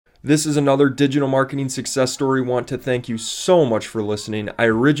This is another digital marketing success story. Want to thank you so much for listening. I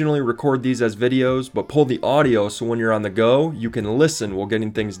originally record these as videos, but pull the audio so when you're on the go, you can listen while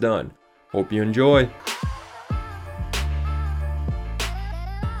getting things done. Hope you enjoy.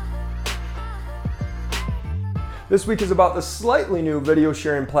 This week is about the slightly new video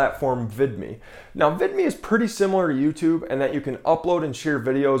sharing platform Vidme. Now, Vidme is pretty similar to YouTube in that you can upload and share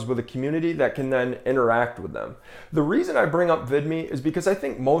videos with a community that can then interact with them. The reason I bring up Vidme is because I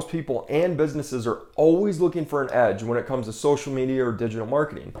think most people and businesses are always looking for an edge when it comes to social media or digital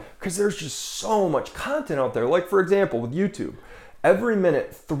marketing, because there's just so much content out there. Like, for example, with YouTube. Every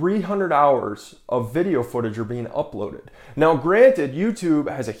minute, 300 hours of video footage are being uploaded. Now, granted, YouTube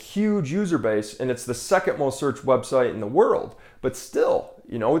has a huge user base and it's the second most searched website in the world, but still,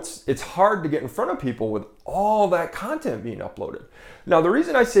 it's hard to get in front of people with all that content being uploaded. Now, the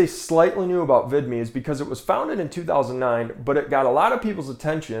reason I say slightly new about Vidme is because it was founded in 2009, but it got a lot of people's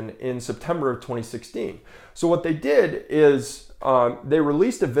attention in September of 2016. So what they did is they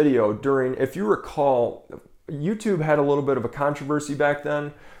released a video during, if you recall, YouTube had a little bit of a controversy back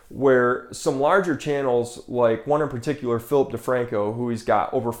then where some larger channels, like one in particular, Philip DeFranco, who he's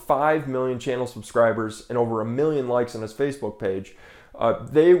got over 5 million channel subscribers and over 1 million likes on his Facebook page,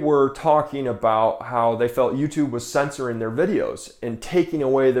 they were talking about how they felt YouTube was censoring their videos and taking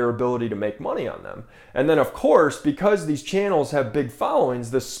away their ability to make money on them. And then, of course, because these channels have big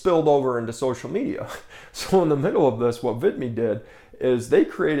followings, this spilled over into social media. So in the middle of this, what Vidme did is they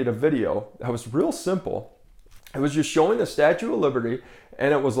created a video that was real simple. It was just showing the Statue of Liberty,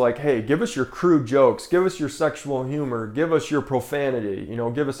 and it was like, hey, give us your crude jokes, give us your sexual humor, give us your profanity,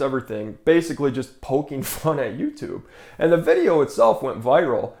 give us everything. Basically just poking fun at YouTube. And the video itself went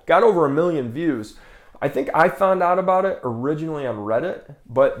viral, got over 1 million views. I think I found out about it originally on Reddit,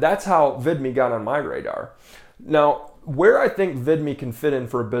 but that's how Vidme got on my radar. Now, where I think Vidme can fit in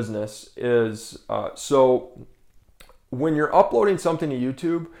for a business is, so when you're uploading something to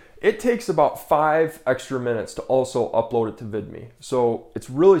YouTube, it takes about 5 extra minutes to also upload it to Vidme. So it's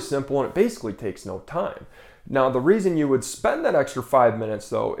really simple and it basically takes no time. Now, the reason you would spend that extra 5 minutes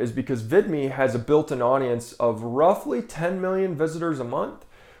though is because Vidme has a built-in audience of roughly 10 million visitors a month.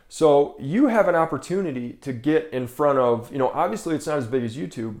 So you have an opportunity to get in front of, obviously it's not as big as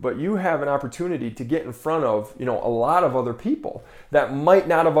YouTube, but you have an opportunity to get in front of, a lot of other people that might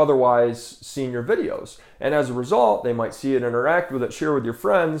not have otherwise seen your videos. And as a result, they might see it, interact with it, share with your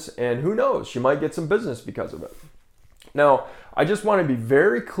friends, and who knows, you might get some business because of it. Now, I just want to be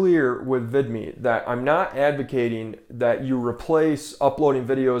very clear with Vidme that I'm not advocating that you replace uploading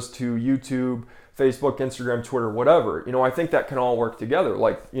videos to YouTube, Facebook, Instagram, Twitter, whatever. I think that can all work together.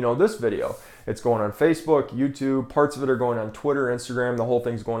 Like, this video, it's going on Facebook, YouTube, parts of it are going on Twitter, Instagram, the whole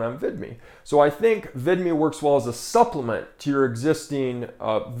thing's going on Vidme. So I think Vidme works well as a supplement to your existing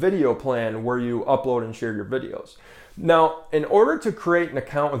video plan where you upload and share your videos. Now, in order to create an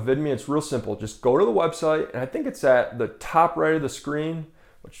account with Vidme, it's real simple. Just go to the website, and I think it's at the top right of the screen.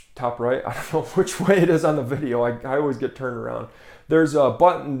 Which top right? I don't know which way it is on the video. I always get turned around. There's a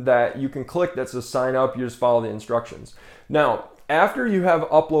button that you can click that says sign up. You just follow the instructions. Now, after you have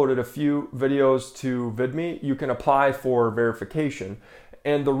uploaded a few videos to Vidme, you can apply for verification.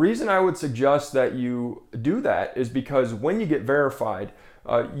 And the reason I would suggest that you do that is because when you get verified,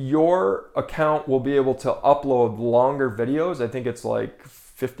 your account will be able to upload longer videos. I think it's like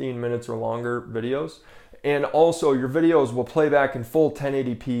 15 minutes or longer videos. And also your videos will play back in full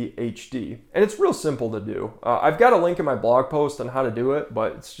 1080p HD. And it's real simple to do. I've got a link in my blog post on how to do it,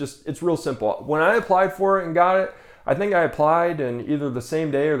 but it's real simple. When I applied for it and got it, I think I applied and either the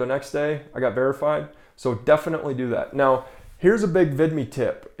same day or the next day I got verified. So definitely do that. Now, here's a big Vidme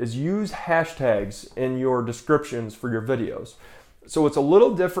tip, is use hashtags in your descriptions for your videos. So it's a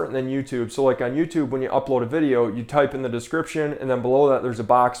little different than YouTube. So like on YouTube, when you upload a video, you type in the description and then below that there's a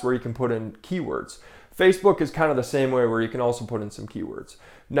box where you can put in keywords. Facebook is kind of the same way where you can also put in some keywords.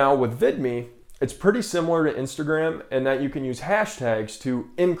 Now with Vidme, it's pretty similar to Instagram in that you can use hashtags to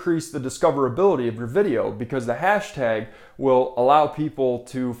increase the discoverability of your video because the hashtag will allow people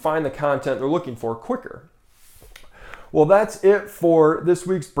to find the content they're looking for quicker. Well, that's it for this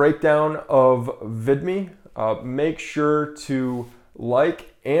week's breakdown of Vidme. Make sure to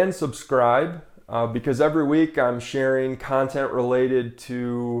like and subscribe because every week I'm sharing content related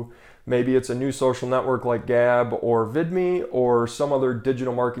to maybe it's a new social network like Gab or Vidme or some other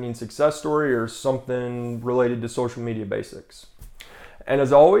digital marketing success story or something related to social media basics. And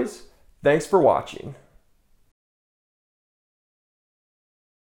as always, thanks for watching.